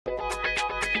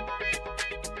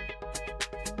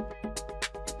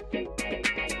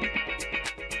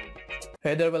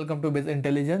Hey there, welcome to Biz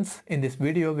Intelligence. In this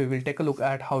video, we will take a look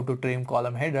at how to trim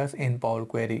column headers in Power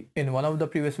Query. In one of the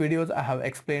previous videos, I have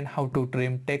explained how to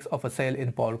trim text of a cell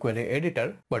in Power Query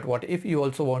editor. But what if you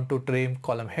also want to trim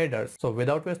column headers? So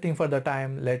without wasting further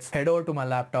time, let's head over to my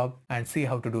laptop and see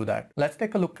how to do that. Let's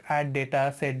take a look at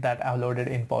data set that I've loaded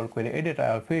in Power Query editor.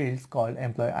 I have fields called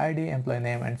employee ID, employee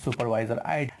name, and supervisor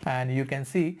ID. And you can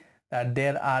see that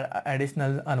there are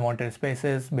additional unwanted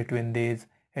spaces between these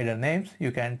header names.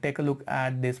 You can take a look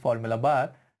at this formula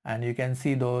bar and you can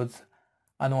see those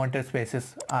unwanted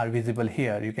spaces are visible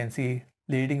here. You can see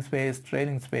leading space,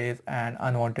 trailing space, and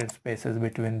unwanted spaces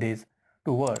between these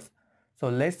two words. So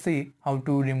let's see how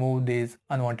to remove these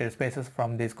unwanted spaces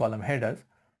from these column headers.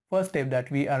 First step that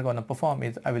we are going to perform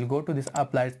is I will go to this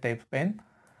applied steps pane.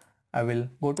 I will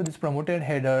go to this promoted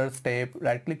header step,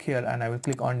 right click here, and I will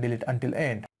click on delete until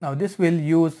end. Now this will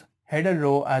use header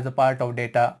row as a part of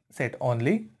data set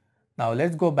only. Now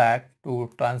let's go back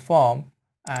to transform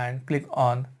and click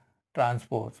on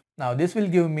transpose. Now this will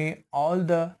give me all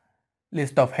the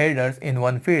list of headers in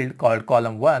one field called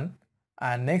column 1,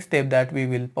 and next step that we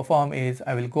will perform is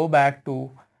I will go back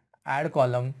to add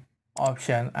column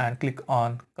option and click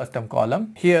on custom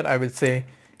column. Here I will say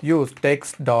use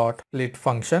text.split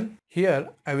function. Here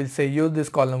I will say use this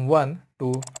column 1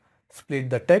 to split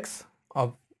the text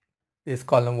of this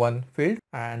column 1 field,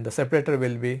 and the separator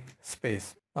will be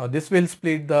space. Now this will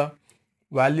split the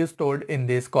values stored in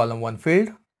this column 1 field,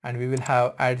 and we will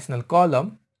have additional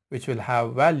column which will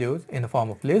have values in the form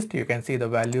of list. You can see the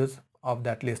values of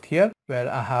that list here,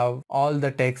 where I have all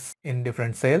the text in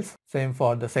different cells. Same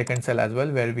for the second cell as well,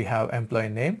 where we have employee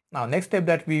name. Now next step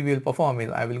that we will perform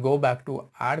is I will go back to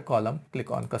add column,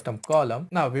 click on custom column.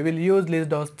 Now we will use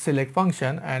list.select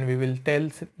function, and we will tell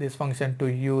this function to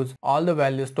use all the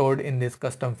values stored in this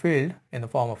custom field in the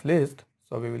form of list.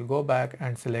 So we will go back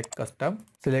and select custom,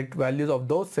 select values of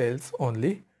those cells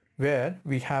only where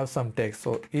we have some text.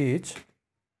 So each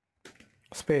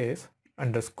space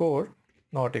underscore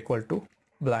not equal to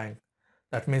blank.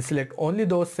 That means select only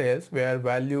those cells where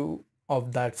value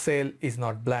of that cell is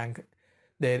not blank.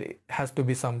 There has to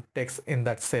be some text in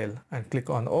that cell, and click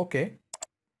on OK.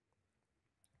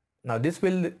 Now this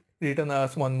will return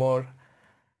us one more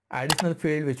additional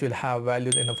field which will have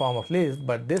values in the form of list,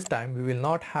 but this time we will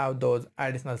not have those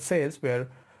additional cells where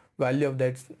value of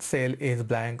that cell is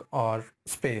blank or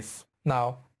space.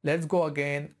 Now let's go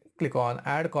again, click on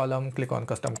add column, click on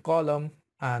custom column,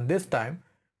 and this time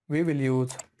we will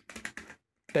use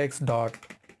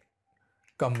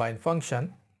text.combine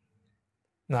function.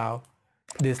 Now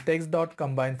this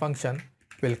text.combine function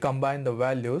will combine the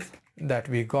values that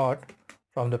we got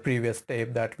from the previous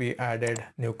step that we added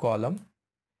new column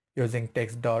using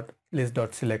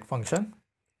text.list.select function.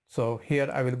 So here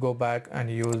I will go back and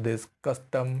use this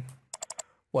custom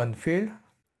one field,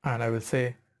 and I will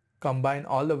say combine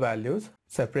all the values,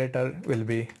 separator will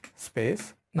be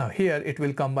space. Now here it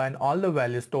will combine all the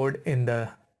values stored in the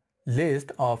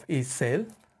list of each cell,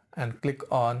 and click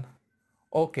on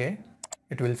OK.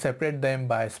 It will separate them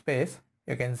by space.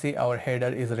 You can see our header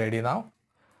is ready now.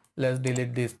 Let's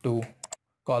delete these two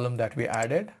columns that we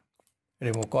added.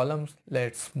 Remove columns.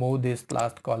 Let's move this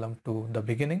last column to the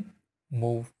beginning.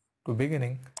 Move to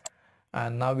beginning.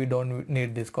 And now we don't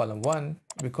need this column 1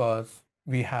 because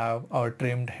we have our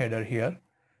trimmed header here.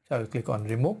 So I will click on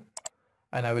remove,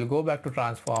 and I will go back to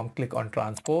transform, click on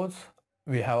transpose.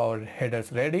 We have our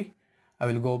headers ready. I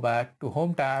will go back to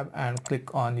home tab and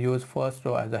click on use first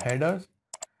row as the headers,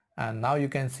 and now you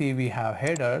can see we have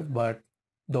headers, but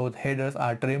those headers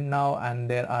are trimmed now and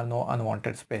there are no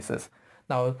unwanted spaces.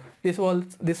 Now this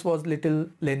was little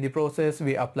lengthy process.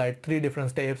 We applied 3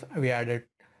 different steps, we added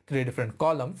 3 different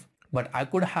columns, but I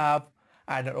could have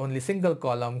added only single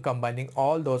column combining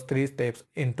all those 3 steps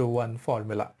into one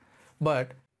formula.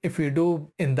 But if we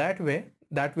do in that way,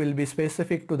 that will be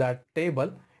specific to that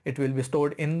table. It will be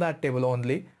stored in that table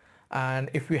only. And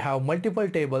if we have multiple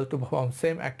tables to perform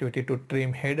same activity to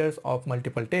trim headers of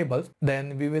multiple tables,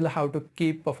 then we will have to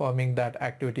keep performing that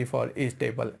activity for each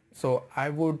table. So I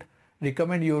would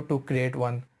recommend you to create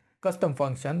one custom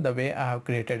function the way I have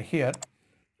created here.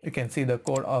 You can see the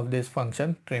code of this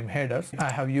function, trim headers.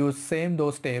 I have used same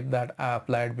those steps that I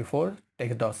applied before,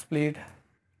 text.split,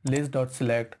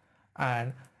 list.select,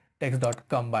 and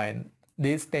text.combine.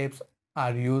 These steps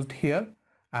are used here,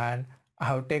 and I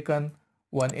have taken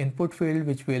one input field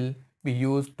which will be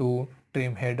used to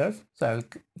trim headers. So I will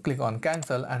click on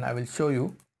cancel, and I will show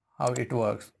you how it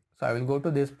works. So I will go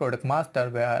to this product master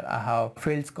where I have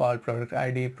fields called product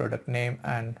ID, product name,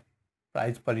 and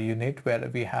price per unit, where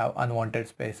we have unwanted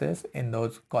spaces in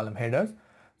those column headers.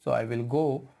 So I will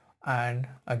go and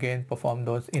again perform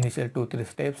those initial 2-3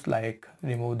 steps like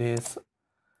remove this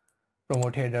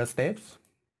promote header steps,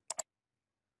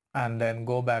 and then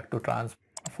go back to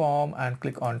transform and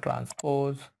click on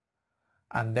transpose,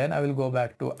 and then I will go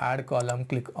back to add column,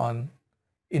 click on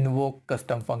invoke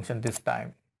custom function this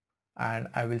time, and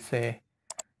I will say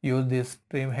use this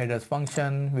trim headers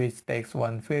function which takes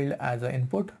one field as an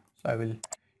input. So I will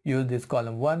use this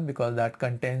column 1 because that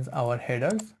contains our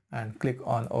headers, and click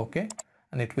on OK,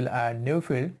 and it will add new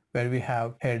field where we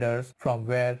have headers from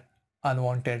where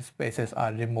unwanted spaces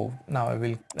are removed. Now I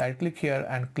will right click here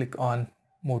and click on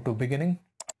move to beginning,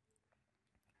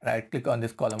 right click on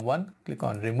this column 1, click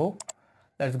on remove.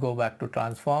 Let's go back to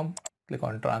transform, click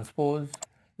on transpose.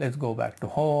 Let's go back to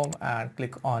home and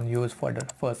click on use for the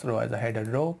first row as a header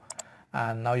row,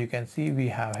 and now you can see we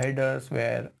have headers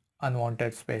where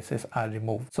unwanted spaces are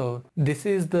removed. So this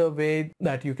is the way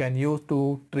that you can use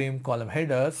to trim column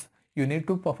headers. You need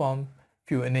to perform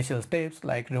few initial steps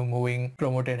like removing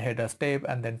promoted header step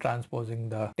and then transposing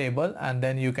the table, and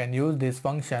then you can use this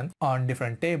function on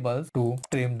different tables to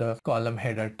trim the column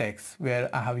header text,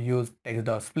 where I have used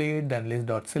text.split, then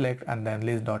list.select, and then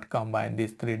list.combine,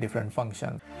 these 3 different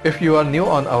functions. If you are new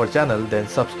on our channel, then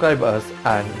subscribe us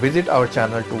and visit our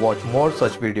channel to watch more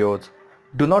such videos.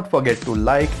 Do not forget to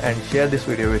like and share this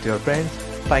video with your friends.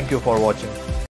 Thank you for watching.